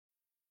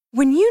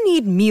When you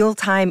need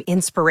mealtime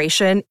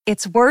inspiration,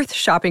 it's worth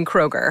shopping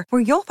Kroger,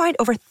 where you'll find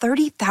over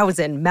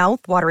 30,000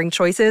 mouth-watering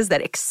choices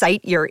that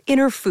excite your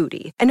inner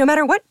foodie. And no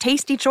matter what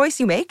tasty choice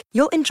you make,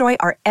 you'll enjoy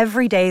our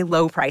everyday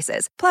low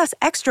prices, plus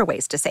extra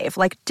ways to save,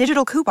 like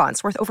digital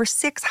coupons worth over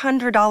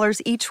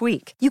 $600 each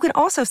week. You can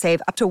also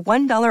save up to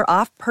 $1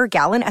 off per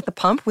gallon at the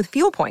pump with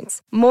fuel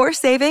points. More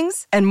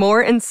savings and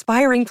more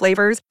inspiring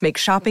flavors make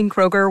shopping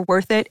Kroger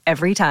worth it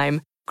every time.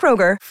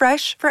 Kroger,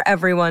 fresh for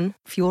everyone.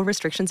 Fuel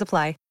restrictions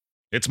apply.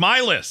 It's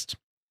my list.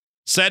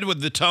 Said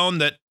with the tone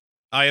that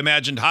I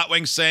imagined Hot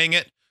Wings saying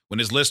it when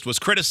his list was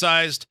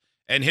criticized,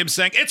 and him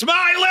saying, "It's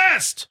my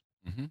list!"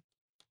 Mm-hmm.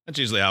 That's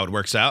usually how it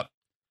works out.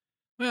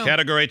 Well,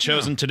 category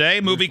chosen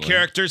today, movie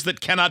characters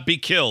that cannot be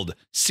killed,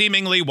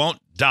 seemingly won't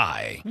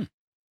die.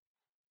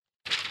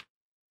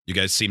 You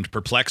guys seemed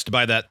perplexed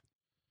by that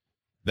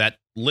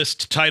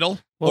list title,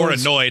 or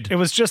annoyed. It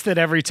was just that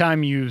every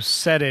time you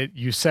said it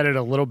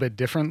a little bit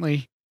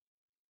differently.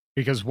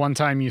 Because one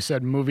time you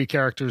said movie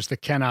characters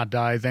that cannot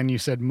die, then you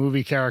said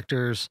movie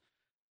characters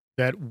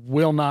that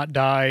will not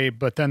die,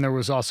 but then there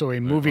was also a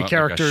movie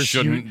characters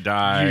shouldn't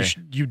die.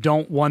 You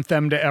don't want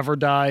them to ever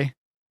die.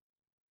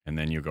 And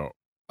then you go,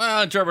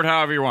 well, interpret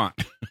however you want.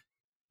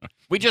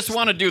 We just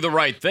want to do the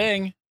right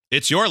thing.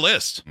 It's your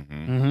list.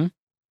 Mm-hmm.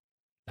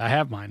 I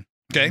have mine.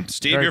 Okay,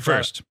 Steve, you're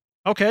first.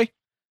 Okay.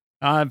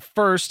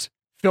 First,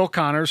 Phil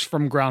Connors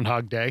from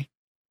Groundhog Day.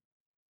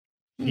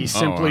 He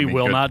simply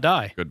will not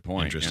die. Good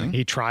point. Interesting. Yeah.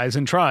 He tries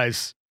and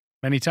tries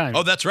many times.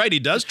 Oh, that's right. He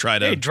does try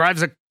to. He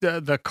drives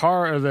the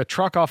car or the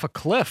truck off a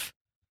cliff.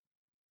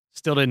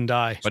 Still didn't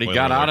die. But he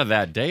got out of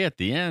that day at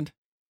the end.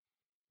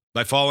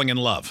 By falling in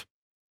love.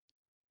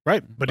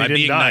 Right. But he by didn't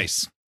being die.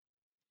 nice.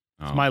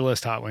 It's my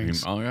list, Hot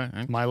Wings.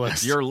 It's my list.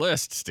 It's your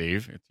list,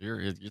 Steve.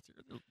 It's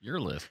your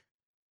list.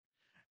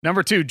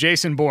 Number 2,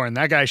 Jason Bourne.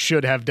 That guy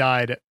should have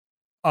died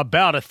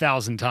about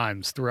 1,000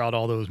 times throughout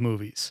all those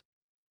movies.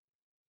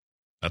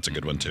 That's a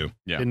good one, too.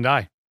 Yeah. Didn't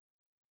die.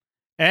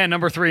 And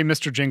number 3,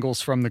 Mr.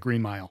 Jingles from The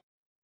Green Mile.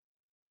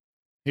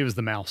 He was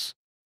the mouse.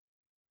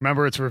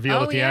 Remember, it's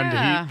revealed at the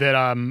end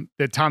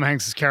that Tom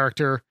Hanks'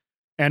 character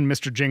and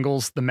Mr.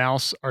 Jingles, the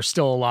mouse, are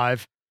still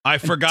alive. I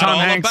forgot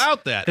all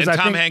about that. And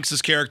Tom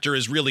Hanks' character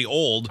is really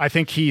old. I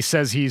think he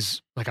says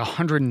he's like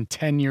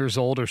 110 years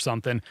old or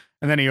something.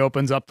 And then he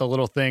opens up the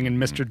little thing,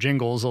 and Mr.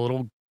 Jingles, the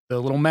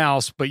little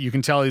mouse, but you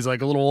can tell he's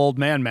like a little old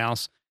man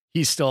mouse.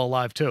 He's still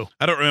alive too.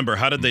 I don't remember.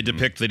 How did they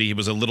depict that he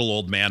was a little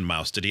old man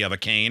mouse? Did he have a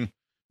cane?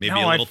 Maybe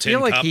a little tin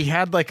cup? I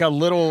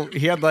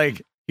feel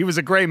like he was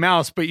a gray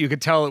mouse, but you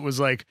could tell it was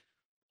like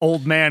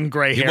old man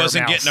gray hair. He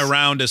wasn't mouse. getting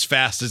around as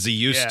fast as he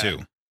used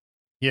to.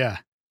 Yeah.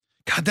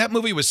 God, that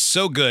movie was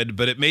so good,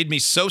 but it made me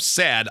so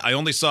sad. I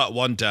only saw it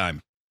one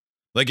time.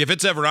 Like, if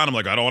it's ever on, I'm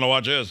like, I don't want to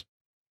watch this.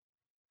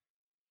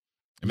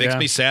 It makes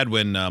me sad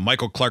when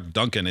Michael Clark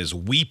Duncan is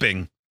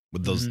weeping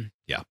with those. Mm-hmm.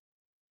 Yeah.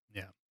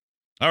 Yeah.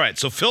 All right.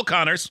 So Phil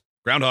Connors,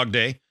 Groundhog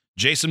Day,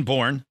 Jason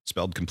Bourne,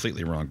 spelled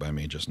completely wrong by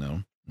me just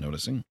now,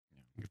 noticing.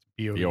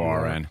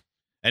 B-O-R-N.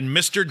 And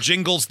Mr.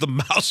 Jingles, the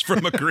mouse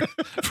from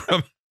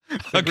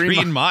a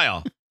Green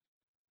Mile.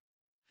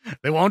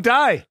 They won't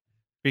die.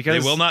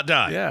 Because they will not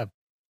die. Yeah.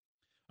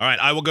 All right.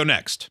 I will go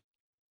next.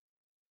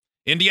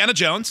 Indiana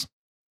Jones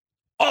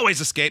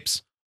always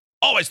escapes,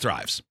 always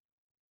thrives.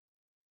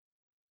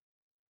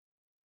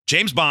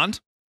 James Bond,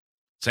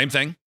 same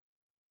thing.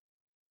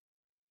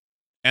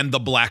 And the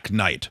Black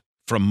Knight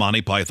from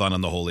Monty Python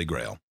and the Holy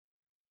Grail.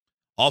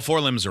 All 4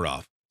 limbs are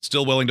off,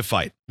 still willing to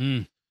fight.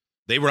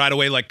 They ride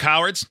away like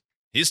cowards.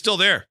 He's still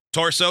there,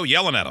 torso,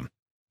 yelling at him.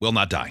 Will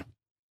not die.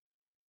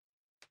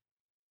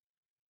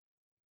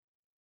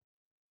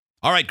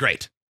 All right,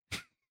 great.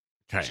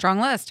 Okay. Strong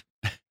list.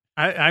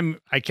 I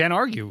can't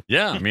argue.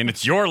 Yeah, I mean,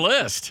 it's your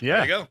list. Yeah.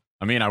 There you go.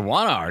 I mean, I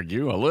want to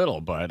argue a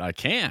little, but I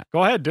can't.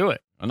 Go ahead, do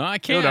it. No, I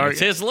can't. It's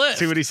his list.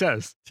 See what he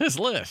says. It's his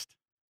list.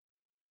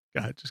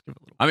 Go ahead, just give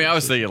it a little. I mean, I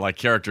was thinking like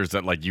characters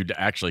that like you'd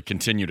actually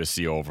continue to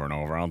see over and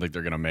over. I don't think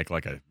they're going to make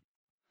like a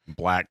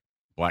Black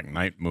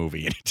Knight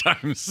movie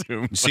anytime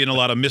soon. You seeing a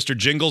lot of Mr.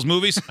 Jingles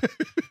movies?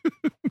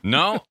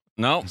 No.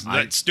 Is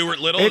that Stuart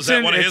Little? Is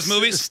that one of his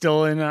movies?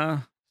 Still in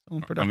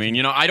production. I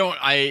mean,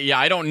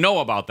 I don't know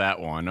about that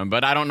one,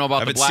 but I don't know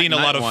about the Black Knight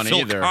one either. I haven't seen a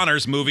lot of Phil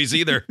Connors movies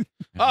either.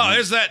 Oh,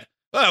 there's that.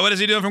 Oh, what is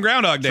he doing from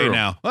Groundhog Day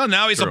now? Well,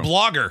 now he's a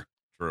blogger.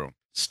 True.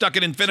 Stuck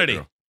at infinity.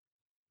 True.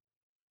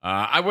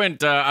 I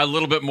went a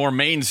little bit more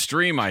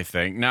mainstream, I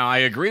think. Now, I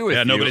agree with you.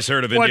 Yeah, nobody's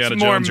heard of Indiana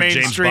Jones or James Bond.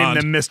 What's more mainstream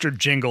than Mr.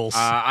 Jingles?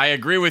 I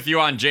agree with you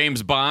on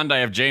James Bond. I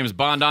have James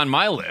Bond on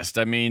my list.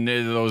 I mean,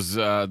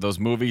 those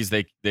movies,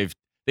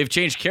 they've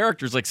changed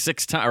characters like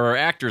 6 times, or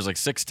actors like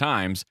 6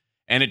 times,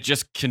 and it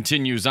just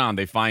continues on.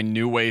 They find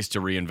new ways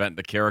to reinvent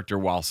the character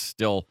while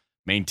still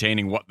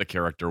maintaining what the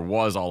character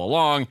was all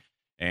along,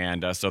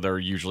 and so they're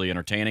usually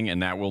entertaining,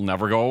 and that will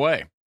never go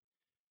away.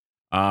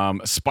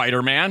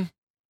 Spider-Man.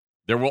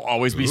 There will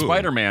always be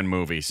Spider-Man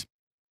movies.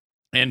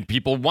 And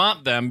people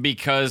want them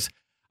because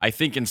I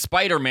think in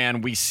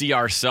Spider-Man, we see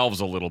ourselves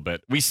a little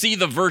bit. We see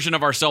the version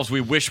of ourselves we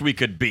wish we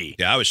could be.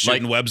 Yeah, I was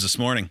shooting webs this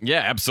morning.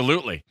 Yeah,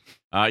 absolutely.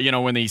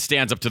 When he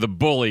stands up to the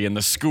bully in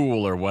the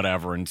school or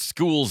whatever and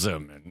schools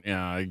him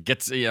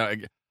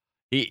and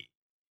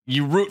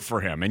you root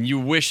for him and you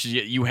wish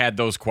you had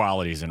those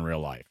qualities in real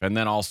life. And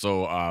then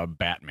also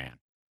Batman,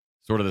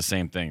 sort of the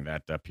same thing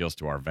that appeals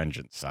to our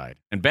vengeance side.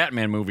 And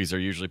Batman movies are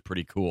usually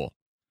pretty cool,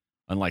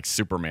 unlike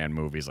Superman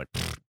movies, like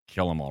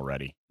kill him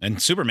already.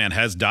 And Superman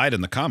has died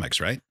in the comics,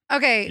 right?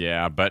 Okay.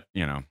 Yeah, but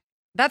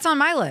That's on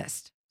my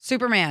list.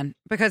 Superman,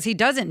 because he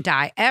doesn't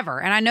die ever.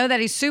 And I know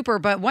that he's super,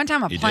 but one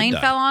time He did plane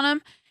die. fell on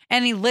him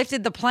and he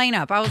lifted the plane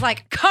up. I was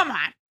like, come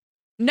on.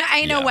 No,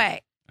 ain't no Yeah.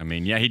 way. I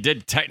mean, yeah, he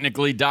did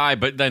technically die,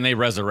 but then they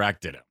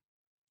resurrected him.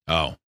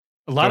 Oh,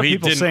 A lot So of he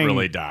people didn't saying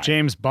really die.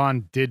 James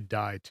Bond did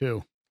die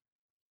too.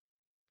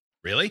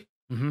 really?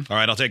 Mhm. All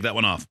right, I'll take that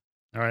one off.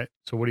 All right.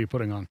 So what are you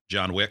putting on?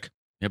 John Wick,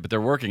 Yeah, but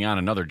they're working on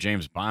another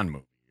James Bond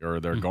movie, or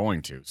they're Hmm.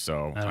 going to.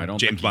 So I don't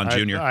James think Bond I,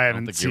 Jr. I I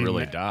haven't don't think he seen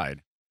really that.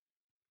 died.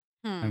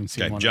 I Hmm. haven't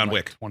seen Okay, one John in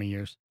like Wick. 20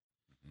 years.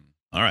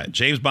 All right,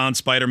 James Bond,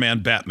 Spider-Man,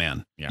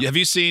 Batman. Yeah. Have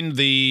you seen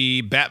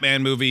the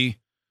Batman movie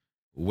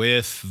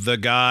with the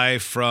guy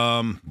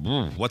from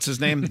what's his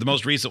name? The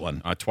most recent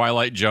one.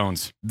 Twilight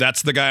Jones.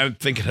 That's the guy I'm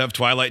thinking of,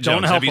 Twilight Don't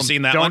Jones. help Have you him.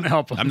 seen that Don't one?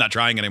 help him. I'm not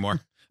trying anymore.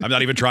 I'm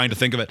not even trying to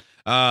think of it.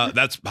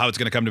 That's how it's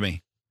going to come to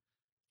me.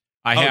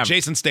 I Oh, have.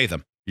 Jason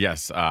Statham.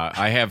 Yes,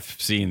 I have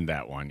seen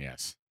that one.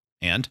 Yes,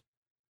 And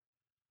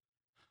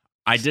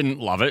I didn't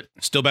love it.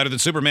 still better than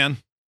Superman.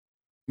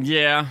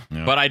 Yeah,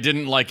 Yeah. but I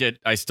didn't like it.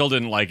 I still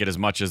didn't like it as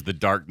much as the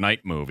Dark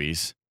Knight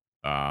movies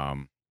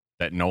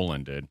that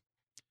Nolan did.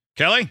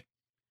 Kelly?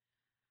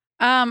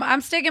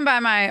 I'm sticking by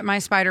my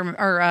Spider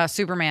or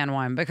Superman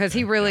one because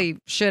he really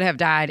should have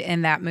died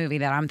in that movie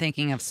that I'm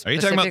thinking of. Are you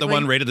talking about the specifically.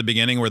 one right at the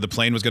beginning where the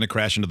plane was going to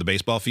crash into the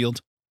baseball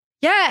field?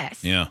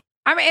 Yes. Yeah.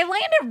 I mean, it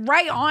landed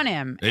right on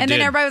him. It and then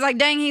did. everybody was like,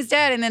 dang, he's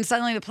dead. And then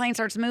suddenly the plane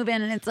starts moving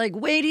and it's like,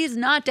 wait, he's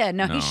not dead.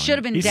 No, No, he should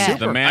have been he's dead.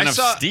 super. The Man I of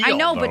saw- Steel. I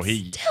know, though, but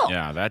he, still.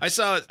 yeah, that's I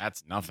saw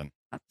that's nothing.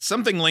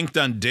 something linked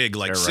on Dig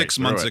like They're right 6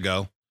 through months it.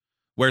 ago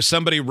where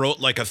somebody wrote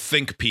like a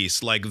think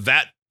piece like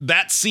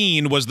that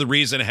scene was the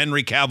reason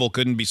Henry Cavill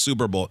couldn't be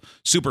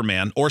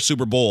Superman or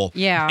Super Bowl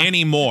Yeah.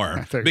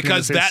 anymore thought you were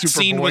because gonna say that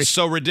scene Superboy. was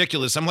so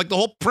ridiculous. I'm like, the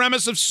whole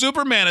premise of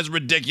Superman is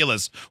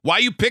ridiculous. Why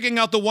are you picking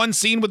out the one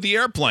scene with the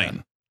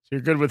airplane? So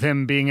you're good with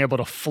him being able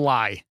to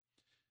fly.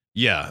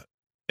 Yeah.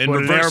 In Well,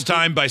 an reverse airpl-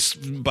 time by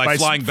flying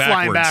backwards.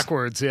 Flying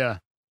backwards, yeah.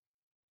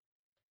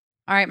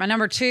 All right, my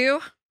number 2,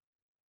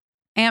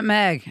 Aunt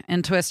Meg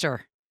in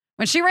Twister.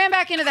 When she ran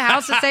back into the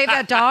house to save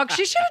that dog,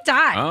 she should have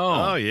died.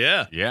 Oh,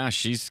 yeah. Yeah,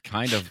 she's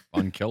kind of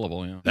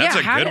unkillable. Yeah. That's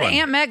yeah, a how good did one.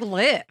 Aunt Meg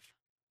live?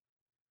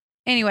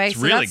 Anyway, It's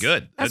so really that's,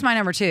 good. That's my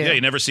number 2. Yeah,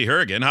 you never see her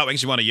again. How it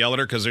makes you want to yell at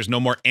her because there's no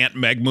more Aunt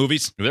Meg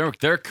movies?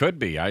 There could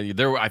be.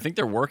 I think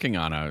they're working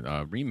on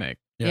a remake.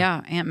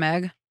 Yeah, Aunt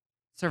Meg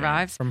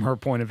survives. From her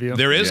point of view.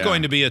 There is Yeah.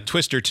 going to be a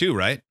Twister 2,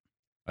 right?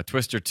 A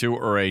Twister 2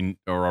 or a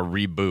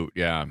reboot.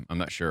 Yeah, I'm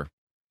not sure.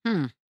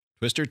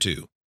 Twister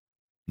 2.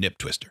 Nip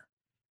Twister.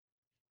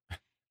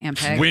 Aunt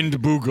Peg.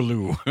 Wind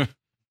Boogaloo.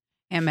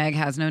 Aunt Meg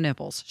has no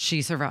nipples.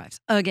 She survives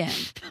again.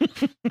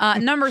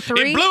 Number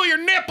 3. It blew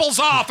your nipples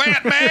off,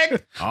 Aunt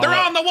Meg. They're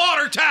on the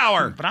water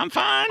tower. But I'm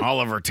fine.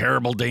 All of her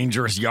terrible,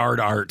 dangerous yard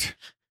art.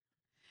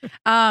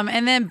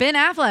 And then Ben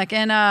Affleck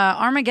in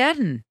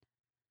Armageddon.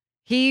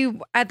 He,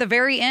 at the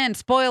very end,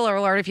 spoiler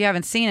alert if you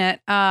haven't seen it,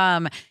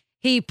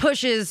 he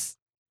pushes,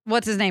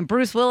 what's his name,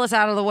 Bruce Willis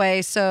out of the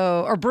way.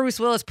 Or Bruce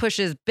Willis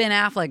pushes Ben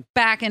Affleck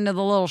back into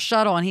the little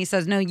shuttle and he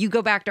says, no, you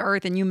go back to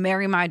Earth and you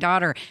marry my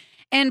daughter.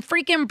 And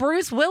freaking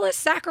Bruce Willis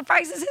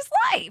sacrifices his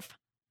life.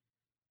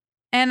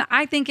 And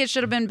I think it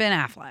should have been Ben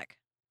Affleck.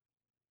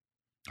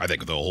 I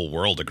think the whole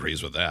world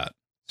agrees with that.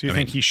 So you I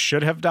think mean- he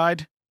should have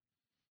died?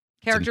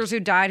 Characters who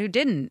died who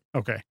didn't.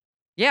 Okay.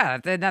 Yeah,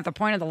 isn't that the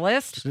point of the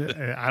list?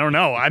 I don't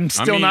know. I'm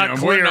still not we're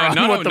clear on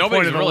what the point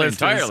nobody's of the really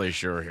list entirely is.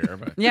 sure here.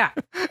 But Yeah.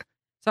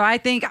 So I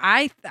think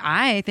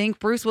I think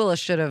Bruce Willis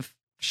should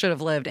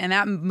have lived. And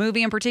that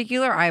movie in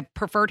particular, I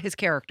preferred his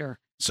character.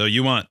 So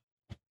you want,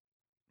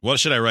 what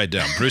should I write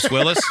down? Bruce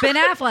Willis? Ben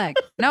Affleck.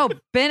 No,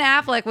 Ben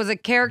Affleck was a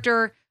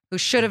character who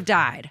should have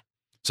died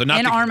So not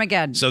in the,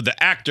 Armageddon. So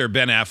the actor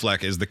Ben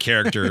Affleck is the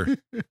character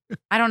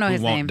I don't know who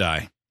his won't name.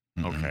 die.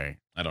 okay,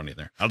 I don't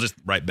either. I'll just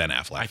write Ben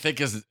Affleck. I think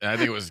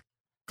it was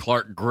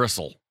Clark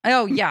Gristle.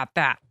 Oh yeah,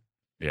 that.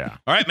 Yeah.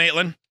 All right,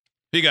 Maitland.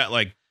 You got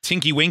like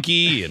Tinky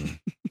Winky and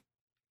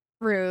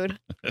Rude.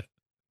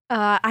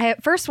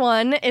 First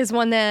one is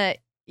one that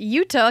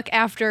you took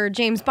after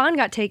James Bond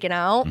got taken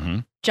out.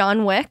 Mhm.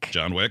 John Wick.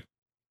 John Wick.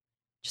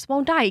 Just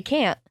won't die. He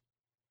can't.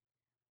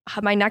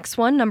 My next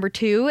one, number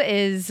 2,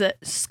 is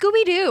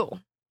Scooby Doo.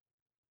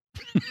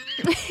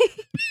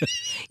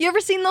 You ever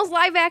seen those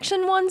live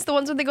action ones? The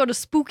ones where they go to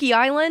Spooky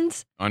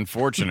Island?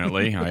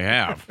 Unfortunately, I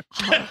have.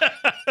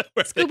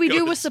 Scooby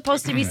Doo was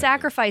supposed to be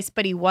sacrificed,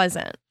 but he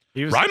wasn't.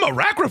 He was, Rhyme a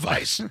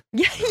sacrifice.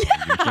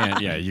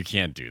 Yeah. You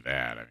can't do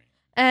that. I mean,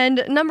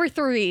 And number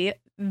 3,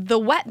 the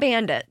Wet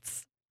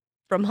Bandits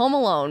from Home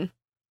Alone.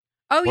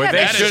 Oh boy, yeah,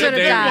 they should should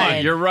have have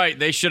died. You're right.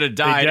 They should have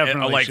died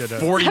definitely like should have.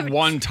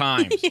 41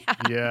 times. Yeah.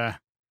 yeah.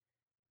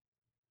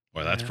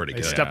 Boy, that's pretty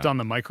They good. stepped on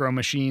the micro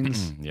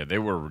machines. Yeah, they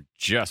were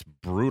just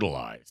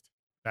brutalized.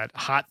 That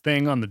hot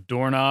thing on the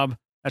doorknob,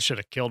 that should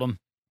have killed him.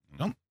 I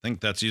don't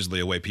think that's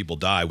usually a way people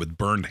die, with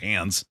burned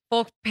hands.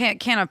 Full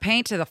can of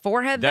paint to the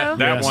forehead, though.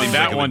 That Yeah, one, seems like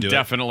that it one would do it.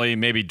 definitely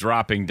maybe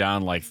dropping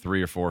down like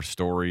 3 or 4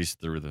 stories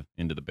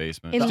into the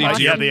basement. In Steve, Los-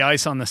 do you Yeah, have the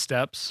ice on the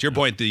steps. To your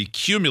point, the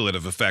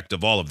cumulative effect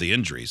of all of the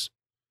injuries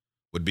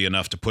would be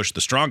enough to push the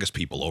strongest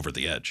people over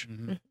the edge.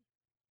 Mhm.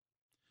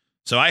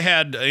 So I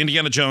had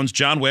Indiana Jones,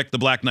 John Wick, The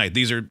Black Knight.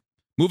 These are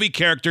movie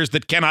characters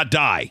that cannot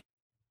die,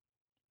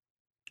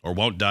 or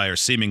won't die, or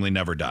seemingly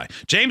never die.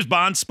 James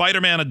Bond,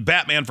 Spider-Man, and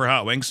Batman for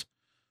Hot Wings.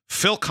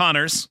 Phil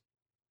Connors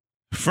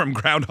from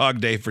Groundhog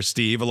Day for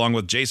Steve, along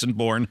with Jason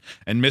Bourne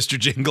and Mr.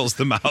 Jingles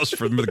the Mouse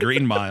from The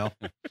Green Mile.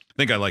 I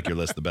think I like your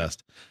list the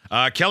best.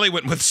 Kelly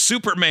went with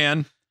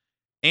Superman,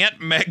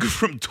 Aunt Meg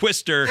from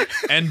Twister,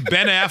 and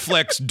Ben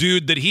Affleck's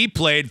dude that he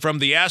played from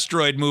the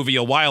Asteroid movie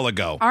a while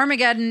ago.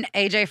 Armageddon,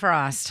 AJ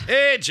Frost.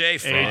 AJ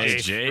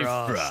Frost. AJ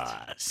Frost.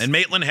 Frost. And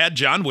Maitland had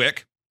John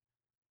Wick,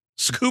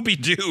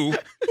 Scooby-Doo,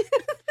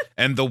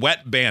 and the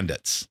Wet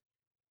Bandits.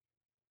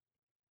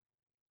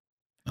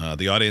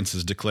 The audience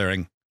is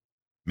declaring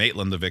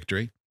Maitland the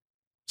victory.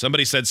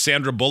 Somebody said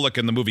Sandra Bullock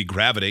in the movie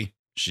Gravity.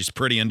 She's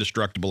pretty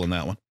indestructible in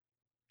that one.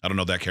 I don't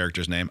know that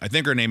character's name. I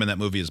think her name in that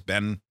movie is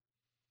Benna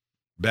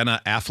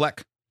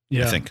Affleck.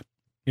 Yeah, I think.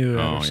 either that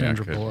Oh, or yeah,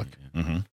 Sandra could be, Bullock. yeah. Mm-hmm.